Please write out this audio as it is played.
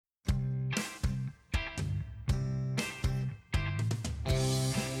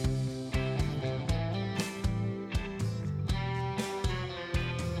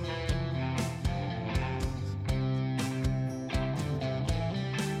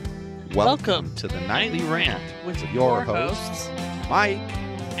Welcome to the Nightly Rant with your hosts, Mike.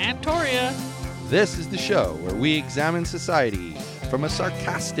 and Torya. This is the show where we examine society from a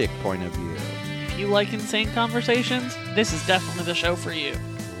sarcastic point of view. If you like insane conversations, this is definitely the show for you.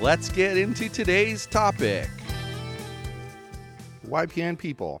 Let's get into today's topic. YPN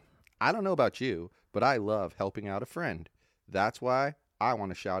people, I don't know about you, but I love helping out a friend. That's why I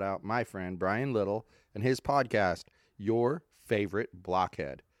want to shout out my friend Brian Little and his podcast, Your Favorite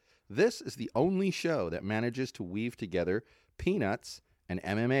Blockhead. This is the only show that manages to weave together peanuts and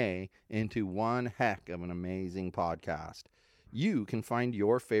MMA into one heck of an amazing podcast. You can find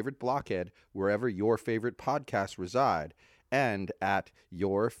Your Favorite Blockhead wherever your favorite podcasts reside and at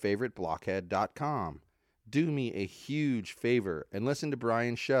yourfavoriteblockhead.com. Do me a huge favor and listen to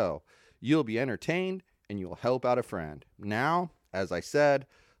Brian's show. You'll be entertained and you'll help out a friend. Now, as I said,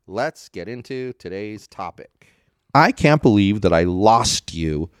 let's get into today's topic. I can't believe that I lost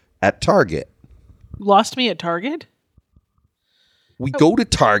you at Target. Lost me at Target? We go to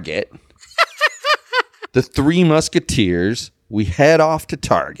Target. The Three Musketeers, we head off to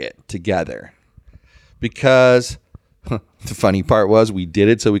Target together. Because the funny part was we did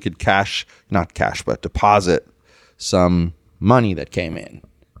it so we could deposit some money that came in.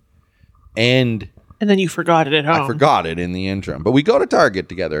 And then you forgot it at home. I forgot it in the interim. But we go to Target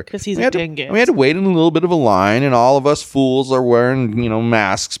together. Because he's a dingus. We had to wait in a little bit of a line, and all of us fools are wearing,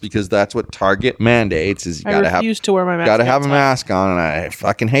 masks because that's what Target mandates. Is I refuse to wear my mask. Got to have a mask on, and I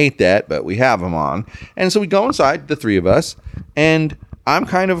fucking hate that, but we have them on. And so we go inside, the three of us, and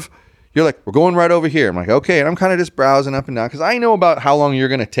you're like, we're going right over here. I'm like, okay, and I'm kind of just browsing up and down because I know about how long you're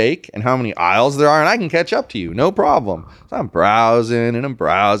going to take and how many aisles there are, and I can catch up to you, no problem. So I'm browsing, and all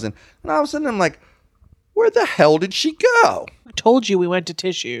of a sudden I'm like, where the hell did she go? I told you we went to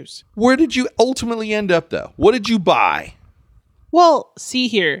tissues. Where did you ultimately end up, though? What did you buy? Well, see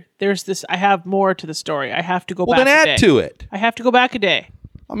here. There's this. I have more to the story. I have to go back a day. Well, then add to it. I have to go back a day.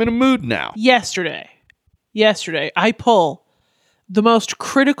 I'm in a mood now. Yesterday, I pull the most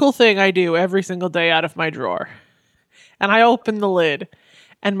critical thing I do every single day out of my drawer. And I open the lid.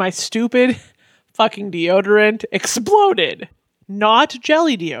 And my stupid fucking deodorant exploded. Not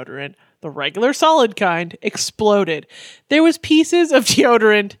jelly deodorant. The regular solid kind exploded. There was pieces of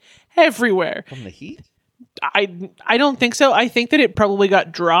deodorant everywhere. From the heat? I don't think so. I think that it probably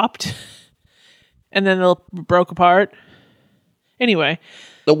got dropped and then it broke apart. Anyway.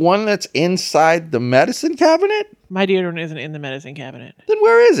 The one that's inside the medicine cabinet? My deodorant isn't in the medicine cabinet. Then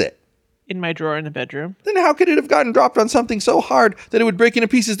where is it? In my drawer in the bedroom. Then how could it have gotten dropped on something so hard that it would break into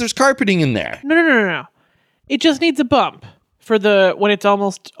pieces? There's carpeting in there. No. It just needs a bump. For when it's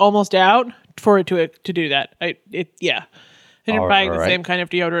almost out, for it to do that. I've been buying the same kind of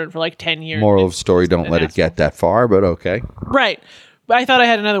deodorant for like 10 years. Moral of story, don't let it get that far, but okay. Right. I thought I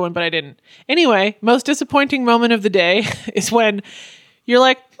had another one, but I didn't. Anyway, most disappointing moment of the day is when you're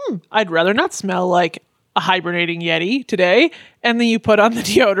like, I'd rather not smell like a hibernating Yeti today. And then you put on the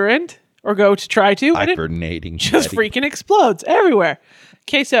deodorant or go to try to. Hibernating Yeti. Just freaking explodes everywhere.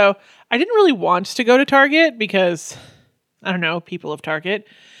 Okay, so I didn't really want to go to Target because... I don't know, people of Target.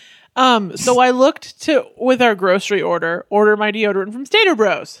 So I looked to, with our grocery order my deodorant from Stater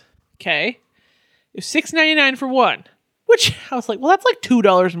Bros. Okay. It was $6.99 for one. Which I was like, well, that's like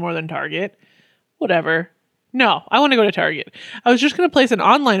 $2 more than Target. Whatever. No, I want to go to Target. I was just going to place an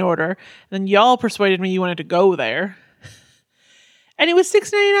online order, and then y'all persuaded me you wanted to go there. And it was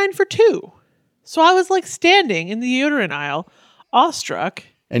 $6.99 for two. So I was like standing in the deodorant aisle, awestruck.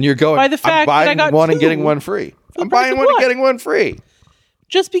 And you're going, by the fact I'm buying that I got one two. And getting one free. I'm price buying of one and getting one free.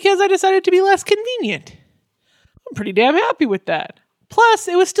 Just because I decided to be less convenient. I'm pretty damn happy with that. Plus,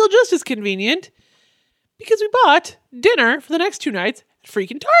 it was still just as convenient because we bought dinner for the next 2 nights at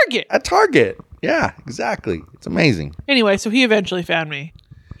freaking Target. At Target. Yeah, exactly. It's amazing. Anyway, so he eventually found me.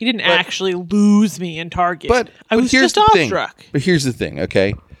 He didn't actually lose me in Target. But I was just awestruck. But here's the thing,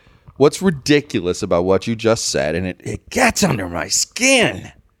 okay? What's ridiculous about what you just said, and it gets under my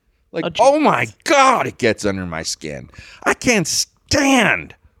skin. Like, oh my God, it gets under my skin. I can't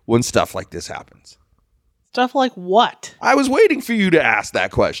stand when stuff like this happens. Stuff like what? I was waiting for you to ask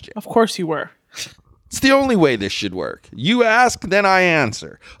that question. Of course you were. It's the only way this should work. You ask, then I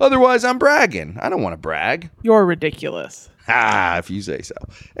answer. Otherwise, I'm bragging. I don't want to brag. You're ridiculous. If you say so.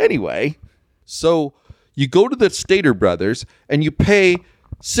 Anyway, so you go to the Stater Brothers and you pay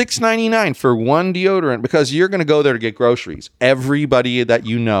 $6.99 for one deodorant because you're going to go there to get groceries. Everybody that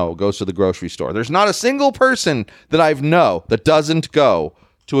you know goes to the grocery store. There's not a single person that I know that doesn't go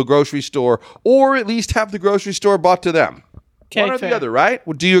to a grocery store or at least have the grocery store bought to them. Okay, one or fair. the other, right?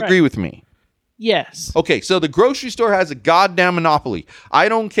 Well, do you agree with me? Yes. Okay, so the grocery store has a goddamn monopoly. I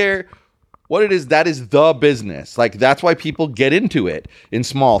don't care what it is, that is the business. Like, that's why people get into it in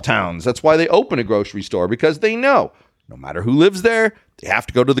small towns. That's why they open a grocery store, because they know no matter who lives there, they have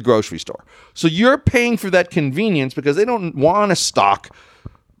to go to the grocery store. So you're paying for that convenience because they don't want to stock,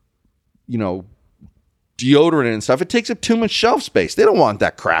 deodorant and stuff. It takes up too much shelf space. They don't want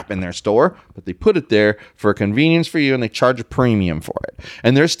that crap in their store, but they put it there for a convenience for you, and they charge a premium for it.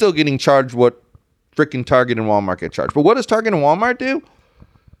 And they're still getting charged what freaking Target and Walmart get charged. But what does Target and Walmart do?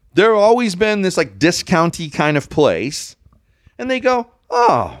 They've always been this like discounty kind of place. And they go,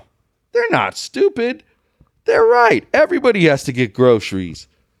 oh, they're not stupid. They're right. Everybody has to get groceries.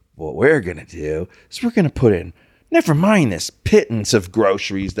 What we're going to do is we're going to put in, never mind this pittance of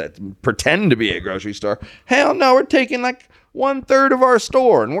groceries that pretend to be a grocery store. Hell no, we're taking like 1/3 of our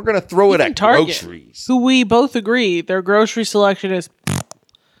store and we're going to throw it at Target, groceries. Who we both agree their grocery selection is...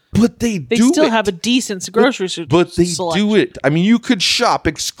 But they still have a decent grocery selection. But they do it. I mean, you could shop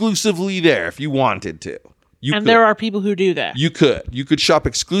exclusively there if you wanted to. There are people who do that. You could shop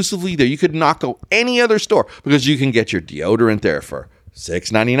exclusively there. You could not go any other store because you can get your deodorant there for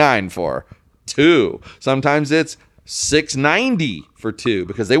 $6.99 for 2. Sometimes it's $6.90 for 2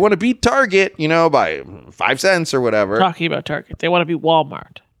 because they want to beat Target, by 5 cents or whatever. Talking about Target, they want to be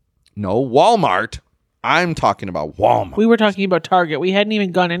Walmart. No, Walmart. I'm talking about Walmart. We were talking about Target. We hadn't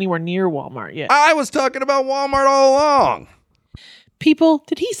even gone anywhere near Walmart yet. I was talking about Walmart all along. People,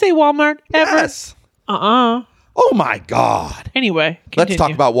 did he say Walmart ever? Yes. Oh my God. Anyway, continue. Let's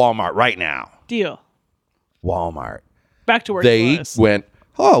talk about Walmart right now. Deal. Walmart. Back to where they went,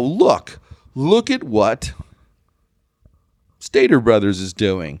 oh, look at what Stater Brothers is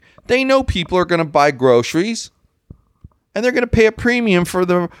doing. They know people are going to buy groceries and they're going to pay a premium for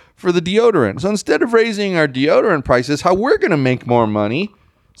the deodorant. So instead of raising our deodorant prices, how we're going to make more money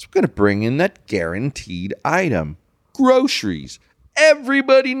is we're going to bring in that guaranteed item, groceries.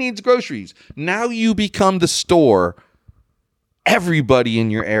 Everybody needs groceries. Now you become the store everybody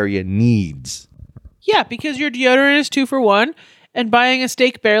in your area needs. Yeah, because your deodorant is 2 for 1 and buying a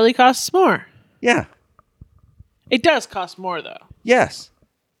steak barely costs more. Yeah. It does cost more though. Yes.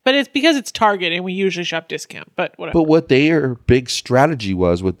 But it's because it's Target and we usually shop discount, but whatever. But what their big strategy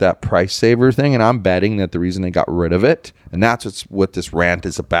was with that price saver thing, and I'm betting that the reason they got rid of it, and that's what this rant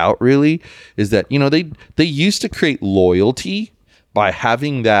is about really, is that, they used to create loyalty by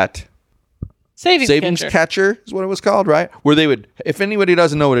having that savings catcher is what it was called, right? Where they would, if anybody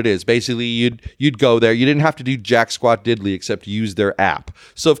doesn't know what it is, basically you'd go there. You didn't have to do jack squat diddly except use their app.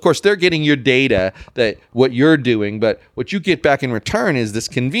 So of course they're getting your data, that what you're doing, but what you get back in return is this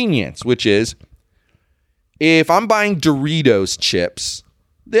convenience, which is if I'm buying Doritos chips,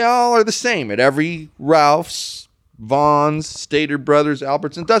 they all are the same at every Ralph's, Vaughn's, Stater Brothers,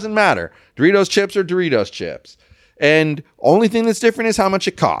 Albertsons, doesn't matter. Doritos chips are Doritos chips. And only thing that's different is how much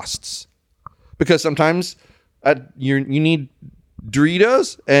it costs. Because sometimes you need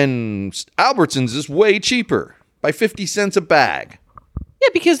Doritos and Albertsons is way cheaper by 50 cents a bag. Yeah,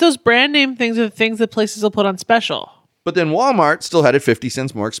 because those brand name things are the things that places will put on special. But then Walmart still had it 50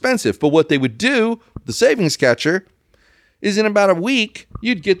 cents more expensive. But what they would do, the savings catcher, is in about a week,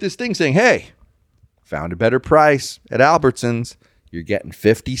 you'd get this thing saying, hey, found a better price at Albertsons. You're getting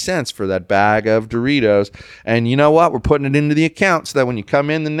 50 cents for that bag of Doritos. And you know what? We're putting it into the account so that when you come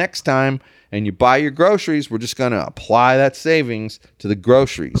in the next time and you buy your groceries, we're just going to apply that savings to the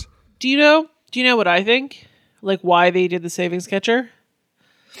groceries. Do you know what I think? Like why they did the savings catcher?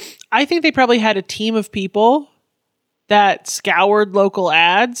 I think they probably had a team of people that scoured local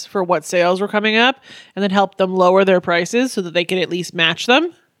ads for what sales were coming up and then helped them lower their prices so that they could at least match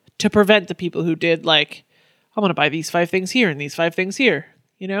them to prevent the people who did like, I'm going to buy these 5 things here and these 5 things here,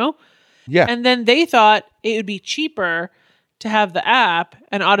 Yeah. And then they thought it would be cheaper to have the app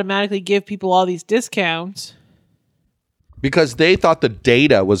and automatically give people all these discounts. Because they thought the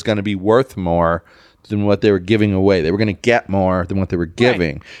data was going to be worth more than what they were giving away. They were going to get more than what they were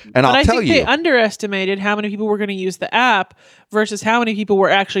giving. Right. And I think they underestimated how many people were going to use the app versus how many people were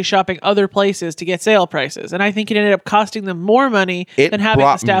actually shopping other places to get sale prices. And I think it ended up costing them more money than having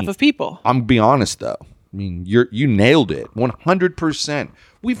a staff of people. I'm going to be honest, though. I mean, you nailed it 100%.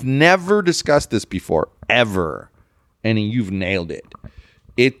 We've never discussed this before, ever. And you've nailed it.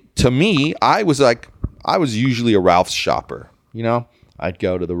 To me, I was usually a Ralph's shopper. I'd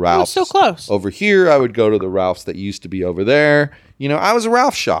go to the Ralph's. So close. Over here, I would go to the Ralph's that used to be over there. I was a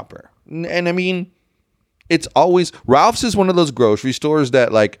Ralph's shopper. And I mean, it's always, Ralph's is one of those grocery stores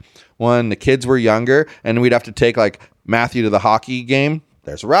that like when the kids were younger and we'd have to take like Matthew to the hockey game,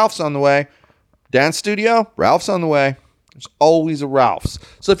 there's a Ralph's on the way. Dance studio, Ralph's on the way. There's always a Ralph's.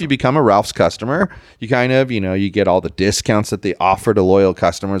 So if you become a Ralph's customer, you kind of, you get all the discounts that they offer to loyal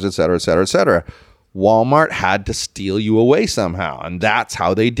customers, et cetera, et cetera, et cetera. Walmart had to steal you away somehow. And that's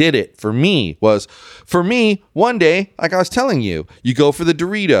how they did it. For me, one day, like I was telling you, you go for the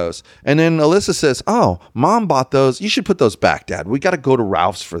Doritos. And then Alyssa says, oh, Mom bought those. You should put those back, Dad. We got to go to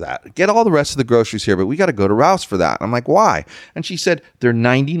Ralph's for that. Get all the rest of the groceries here, but we got to go to Ralph's for that. I'm like, why? And she said, they're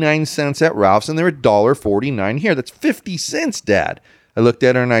 99 cents at Ralph's and they're $1.49 here. That's 50 cents, Dad. I looked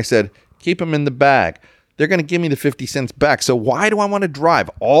at her and I said, keep them in the bag. They're going to give me the 50 cents back. So why do I want to drive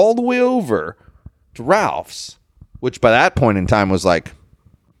all the way over to Ralph's, which by that point in time was like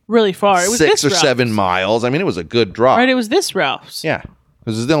really far. It was 6 or Ralph's. 7 miles. I mean, it was a good drive. Right, it was this Ralph's. Yeah,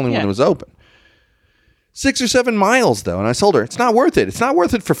 because it was the only one that was open. 6 or 7 miles, though, and I told her, it's not worth it. It's not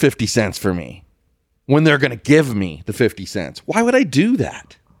worth it for 50 cents for me when they're going to give me the 50 cents. Why would I do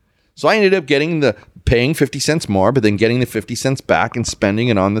that? So I ended up paying 50 cents more, but then getting the 50 cents back and spending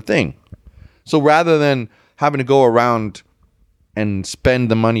it on the thing. So rather than having to go around and spend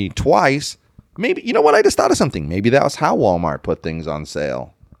the money twice, maybe, you know what? I just thought of something. Maybe that was how Walmart put things on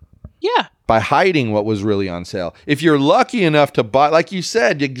sale. Yeah. By hiding what was really on sale. If you're lucky enough to buy, like you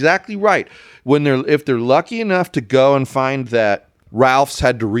said, exactly right. If they're lucky enough to go and find that Ralph's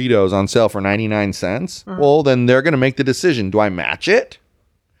had Doritos on sale for 99 cents, well, then they're going to make the decision. Do I match it?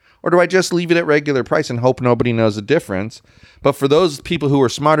 Or do I just leave it at regular price and hope nobody knows the difference? But for those people who are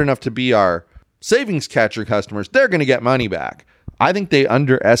smart enough to be our savings catcher customers, they're going to get money back. I think they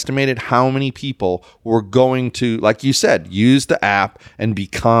underestimated how many people were going to, like you said, use the app and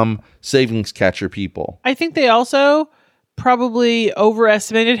become savings catcher people. I think they also probably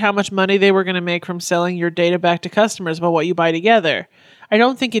overestimated how much money they were going to make from selling your data back to customers about what you buy together. I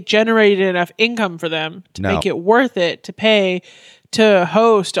don't think it generated enough income for them to make it worth it to pay to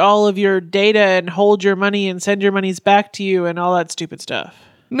host all of your data and hold your money and send your monies back to you and all that stupid stuff.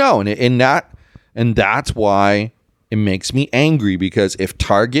 No, and that's why it makes me angry, because if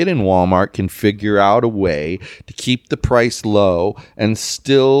Target and Walmart can figure out a way to keep the price low and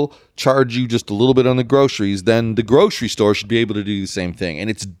still charge you just a little bit on the groceries, then the grocery store should be able to do the same thing. And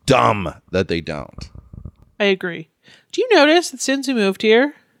it's dumb that they don't. I agree. Do you notice that since we moved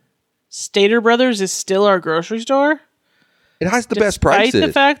here, Stater Brothers is still our grocery store? It has the best prices. Despite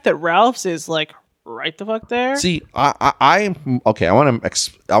the fact that Ralph's is like right the fuck there. See, I want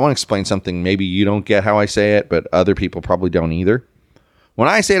to explain something. Maybe you don't get how I say it, but other people probably don't either. When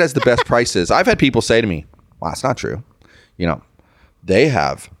I say it has the best prices, I've had people say to me, "Wow, it's not true." They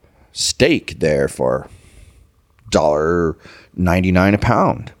have steak there for $1.99 a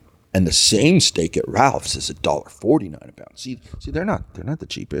pound, and the same steak at Ralph's is $1.49 a pound. See, they're not the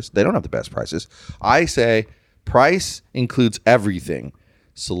cheapest. They don't have the best prices. I say price includes everything.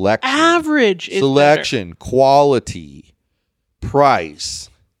 Selection, quality, price,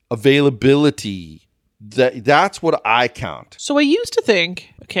 availability. That's what I count. So I used to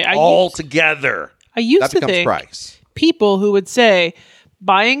think, together. I used to think price. People who would say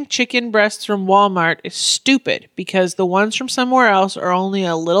buying chicken breasts from Walmart is stupid because the ones from somewhere else are only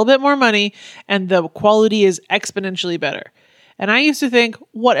a little bit more money and the quality is exponentially better. And I used to think,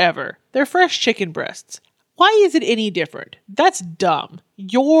 whatever, they're fresh chicken breasts. Why is it any different? That's dumb.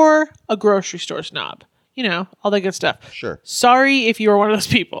 You're a grocery store snob. All that good stuff. Sure. Sorry if you were one of those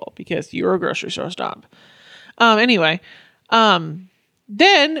people because you're a grocery store snob. Anyway,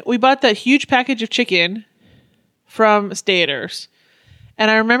 then we bought that huge package of chicken from Staters.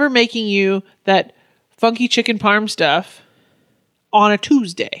 And I remember making you that funky chicken parm stuff on a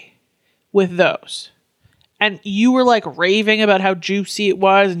Tuesday with those. And you were like raving about how juicy it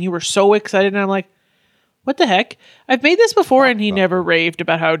was and you were so excited. And I'm like, what the heck? I've made this before and he never raved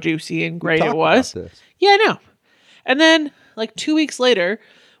about how juicy and great it was. Yeah, I know. And then like 2 weeks later,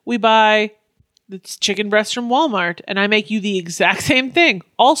 we buy the chicken breasts from Walmart and I make you the exact same thing.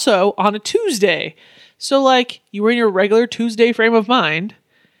 Also on a Tuesday. So like you were in your regular Tuesday frame of mind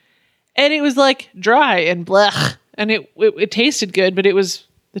and it was like dry and blech. And it tasted good, but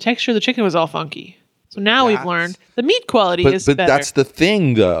the texture of the chicken was all funky. So now we've learned the meat quality is better. But that's the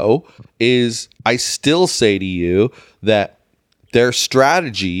thing, though, is I still say to you that their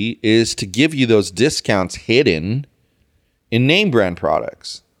strategy is to give you those discounts hidden in name brand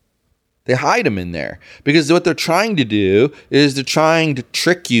products. They hide them in there because what they're trying to do is they're trying to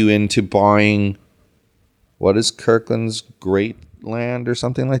trick you into buying, what is Kirkland's Great Land or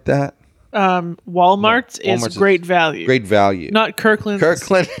something like that? Walmart's is Great Value. Great Value. Not Kirkland's.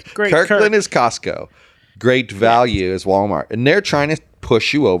 Kirkland is Costco. Great Value is Walmart. And they're trying to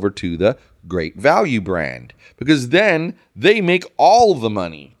push you over to the Great Value brand because then they make all the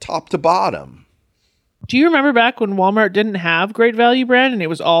money, top to bottom. Do you remember back when Walmart didn't have Great Value brand and it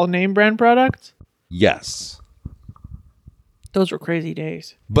was all name brand products? Yes. Those were crazy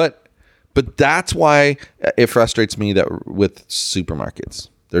days. But that's why it frustrates me that with supermarkets,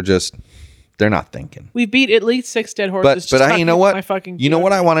 they're not thinking. We beat at least 6 dead horses. But you know what? You know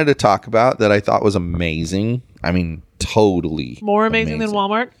what I wanted to talk about that I thought was amazing? I mean, totally. More amazing than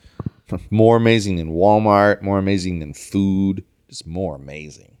Walmart? More amazing than Walmart. More amazing than food. Just more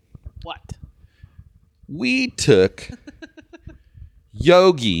amazing. What? We took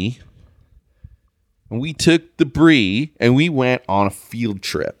Yogi and we took the Bree and we went on a field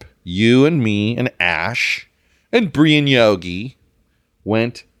trip. You and me and Ash and Bree and Yogi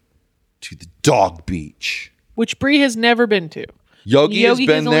went to the dog beach. Which Bree has never been to. Yogi has only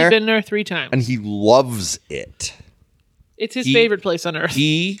been there 3 times. And he loves it. It's his favorite place on earth.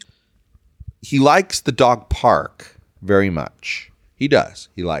 He likes the dog park very much. He does.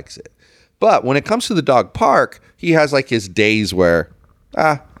 He likes it. But when it comes to the dog park, he has like his days where,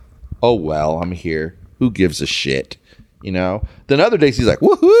 oh well, I'm here. Who gives a shit? You know? Then other days he's like,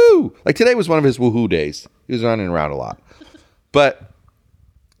 woohoo! Like today was one of his woohoo days. He was running around a lot. But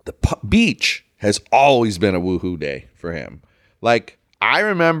the beach has always been a woohoo day for him. Like, I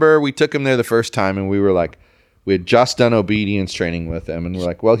remember we took him there the first time and we had just done obedience training with him. And we're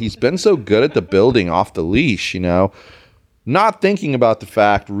like, well, he's been so good at the building off the leash, you know? Not thinking about the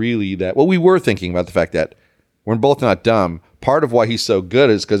fact really that, well, we were thinking about the fact that we're both not dumb. Part of why he's so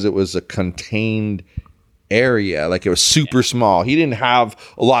good is because it was a contained area. Like it was super small. He didn't have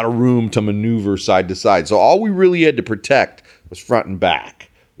a lot of room to maneuver side to side. So all we really had to protect was front and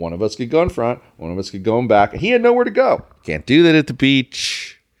back. One of us could go in front. One of us could go in back. And he had nowhere to go. Can't do that at the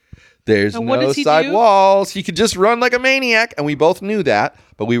beach. There's no side walls. He could just run like a maniac. And we both knew that.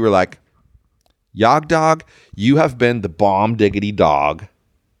 But we were like, Yog Dog, you have been the bomb diggity dog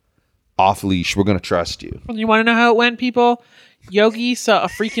off leash. We're going to trust you. You want to know how it went, people? Yogi saw a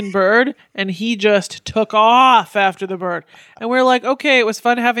freaking bird and he just took off after the bird. And we're like, okay, it was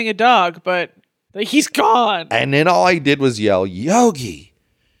fun having a dog, but he's gone. And then all I did was yell, Yogi.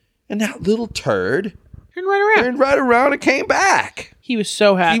 And that little turd turned right around and came back. He was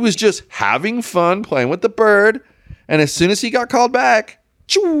so happy. He was just having fun playing with the bird. And as soon as he got called back,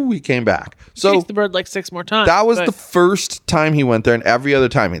 he came back. So chased the bird like 6 more times. That was the first time he went there, and every other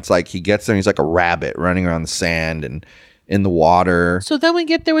time it's like he gets there and he's like a rabbit running around the sand and in the water. So then we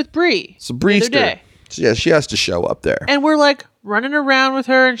get there with Bree. So Breester, yeah, she has to show up there. And we're like running around with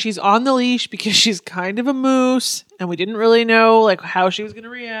her and she's on the leash because she's kind of a moose and we didn't really know like how she was going to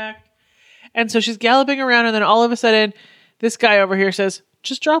react. And so she's galloping around and then all of a sudden this guy over here says,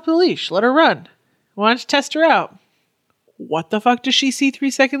 just drop the leash, let her run. Why don't you test her out? What the fuck does she see 3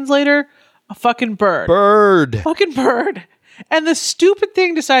 seconds later? A fucking bird. Fucking bird. And the stupid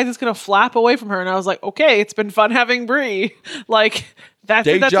thing decides it's going to flap away from her. And I was like, okay, it's been fun having Bree. Like, that's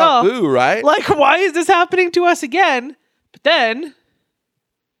all. Deja vu, right? Like, why is this happening to us again? But then,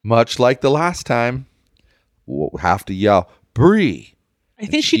 much like the last time, we'll have to yell, Bree. I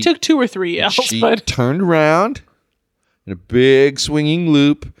think she took 2 or 3 yells. She turned around in a big swinging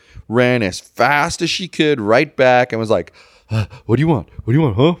loop, ran as fast as she could right back and was like, what do you want? What do you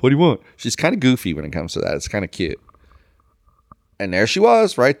want? Huh? What do you want? She's kind of goofy when it comes to that. It's kind of cute. And there she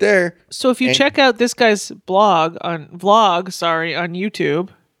was right there. So if you check out this guy's vlog on YouTube,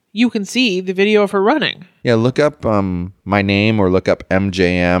 you can see the video of her running. Yeah, look up my name or look up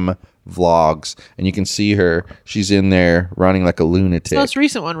MJM vlogs and you can see her. She's in there running like a lunatic. It's the most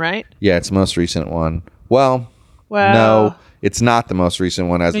recent one, right? Yeah, it's the most recent one. Well, no, it's not the most recent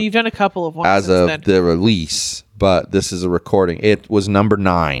one. You've done a couple of ones as of the release, but this is a recording. It was number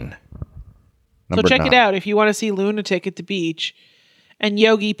 9. So check it out if you want to see lunatic at the beach and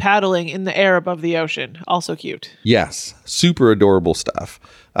Yogi paddling in the air above the ocean. Also cute. Yes, super adorable stuff.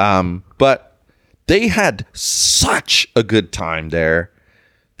 But they had such a good time there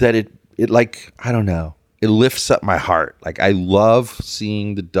that it like, I don't know, it lifts up my heart. Like I love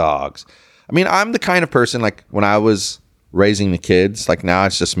seeing the dogs. I mean, I'm the kind of person like when I was raising the kids, like now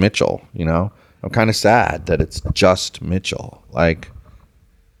it's just Mitchell, you know? I'm kind of sad that it's just Mitchell. Like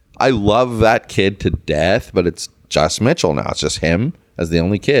I love that kid to death, but it's just Mitchell now. It's just him as the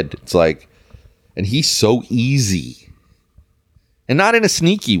only kid. It's like, and he's so easy. And not in a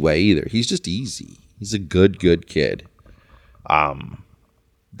sneaky way either. He's just easy. He's a good kid.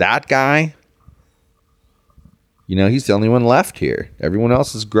 That guy, you know, he's the only one left here. Everyone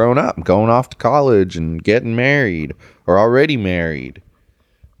else is grown up, going off to college and getting married or already married.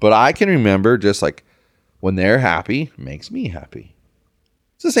 But I can remember just like when they're happy, it makes me happy.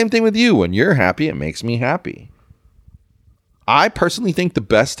 It's the same thing with you. When you're happy, it makes me happy. I personally think the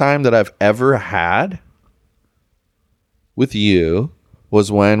best time that I've ever had with you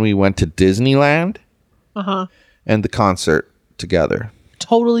was when we went to Disneyland and the concert together.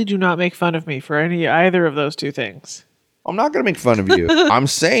 Totally do not make fun of me for either of those two things. I'm not going to make fun of you. I'm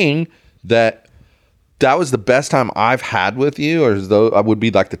saying that was the best time I've had with you, or as though I would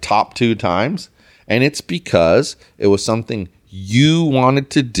be like the top 2 times. And it's because it was something you wanted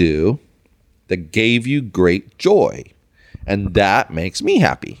to do that gave you great joy. And that makes me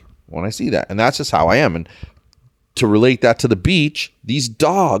happy when I see that. And that's just how I am. And to relate that to the beach, these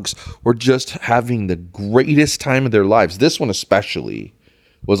dogs were just having the greatest time of their lives. This one especially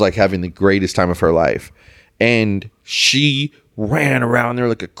was like having the greatest time of her life. And she ran around there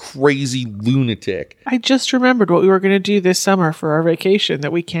like a crazy lunatic. I just remembered what we were going to do this summer for our vacation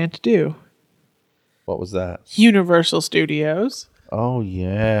that we can't do. What was that? Universal Studios. Oh,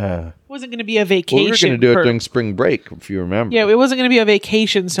 yeah. It wasn't going to be a vacation. Well, we were going to do it during spring break, if you remember. Yeah, it wasn't going to be a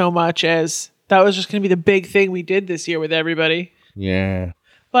vacation so much as that was just going to be the big thing we did this year with everybody. Yeah.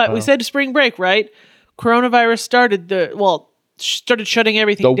 But we said spring break, right? Coronavirus started shutting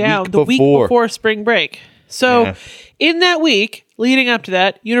everything down the week before spring break. So in that week leading up to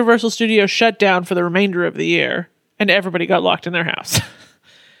that, Universal Studios shut down for the remainder of the year and everybody got locked in their house.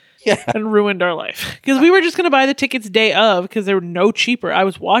 And ruined our life. Because we were just going to buy the tickets day of because they were no cheaper. I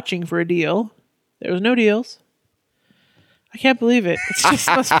was watching for a deal. There was no deals. I can't believe it. It's just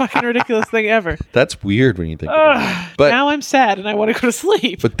the most fucking ridiculous thing ever. That's weird when you think about it. But now I'm sad and I want to go to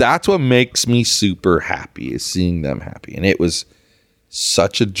sleep. But that's what makes me super happy, is seeing them happy. And it was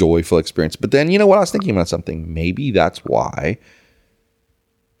such a joyful experience. But then, you know what? I was thinking about something. Maybe that's why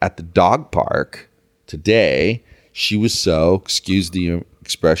at the dog park today, she was so, excuse the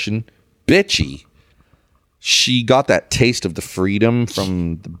expression, bitchy. She got that taste of the freedom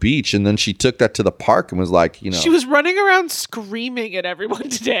from the beach, and then she took that to the park and was like, she was running around screaming at everyone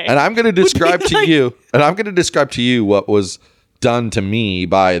today. And I'm going to describe to you what was done to me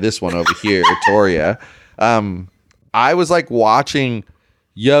by this one over here, Torya. I was like watching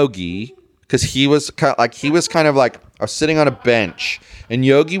Yogi because he was kind of like I was sitting on a bench, and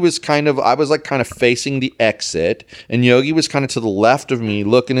Yogi was I was like kind of facing the exit, and Yogi was kind of to the left of me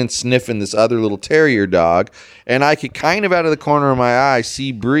looking and sniffing this other little terrier dog, and I could kind of out of the corner of my eye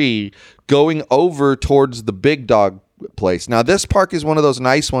see Bree going over towards the big dog place. Now this park is one of those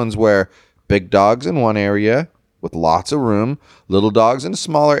nice ones where big dogs in one area with lots of room, little dogs in a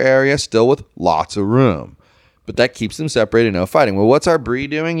smaller area still with lots of room. But that keeps them separated, no fighting. Well, what's our Bree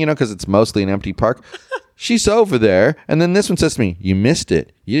doing? Because it's mostly an empty park. She's over there. And then this one says to me, "You missed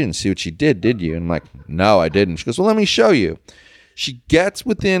it. You didn't see what she did you?" And I'm like, "No, I didn't." She goes, "Well, let me show you." She gets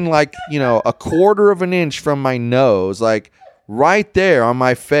within a quarter of an inch from my nose, like right there on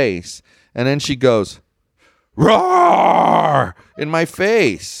my face. And then she goes, "Roar!" in my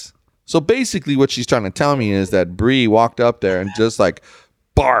face. So basically what she's trying to tell me is that Bree walked up there and just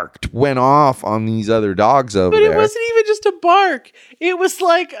barked, went off on these other dogs over there. But it wasn't even just a bark. It was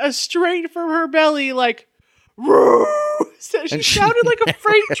like a straight from her belly, like, "Roo!" So she sounded like a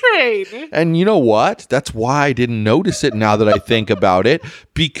freight train. And you know what? That's why I didn't notice it now that I think about it,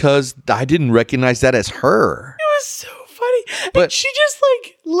 because I didn't recognize that as her. It was so funny. But she just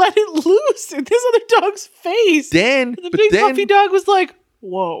let it loose in this other dog's face. The big puffy dog was like,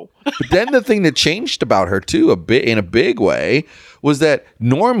 whoa. But then the thing that changed about her too, in a big way, was that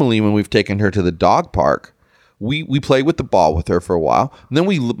normally when we've taken her to the dog park, we play with the ball with her for a while, and then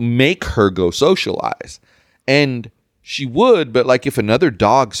we make her go socialize. And she would, but if another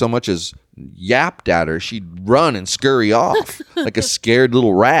dog so much as yapped at her, she'd run and scurry off like a scared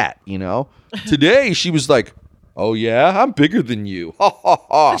little rat, Today she was like, "Oh yeah, I'm bigger than you." Ha ha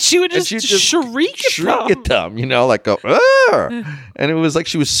ha. She would just shriek at them, Arr! And it was like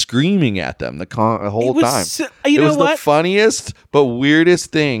she was screaming at them the whole time. It was the funniest but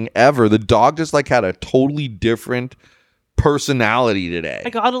weirdest thing ever. The dog just had a totally different personality today. I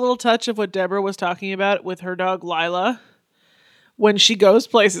got a little touch of what Deborah was talking about with her dog Lila when she goes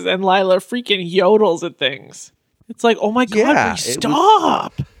places and Lila freaking yodels at things. It's like, oh my God,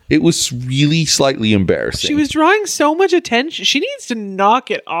 stop. It was really slightly embarrassing. She was drawing so much attention. She needs to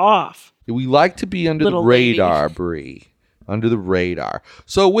knock it off. We like to be under the radar, Bree. Under the radar.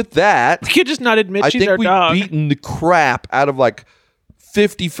 So with that, we could just not admit she's our dog. I think we've beaten the crap out of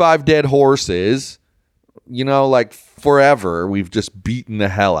 55 dead horses. Forever. We've just beaten the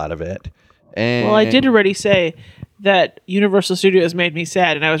hell out of it. And well, I did already say that Universal Studios made me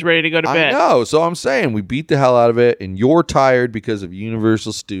sad and I was ready to go to bed. I know. So I'm saying we beat the hell out of it and you're tired because of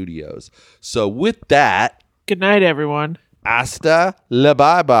Universal Studios. So with that, good night, everyone. Hasta la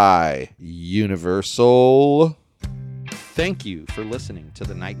bye-bye, Universal. Thank you for listening to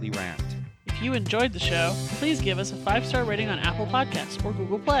the Nightly Rant. If If you enjoyed the show, please give us a 5-star rating on Apple Podcasts or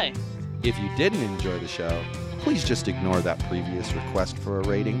Google Play. If you didn't enjoy the show, please just ignore that previous request for a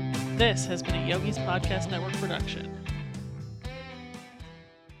rating. This has been a Yogi's Podcast Network production.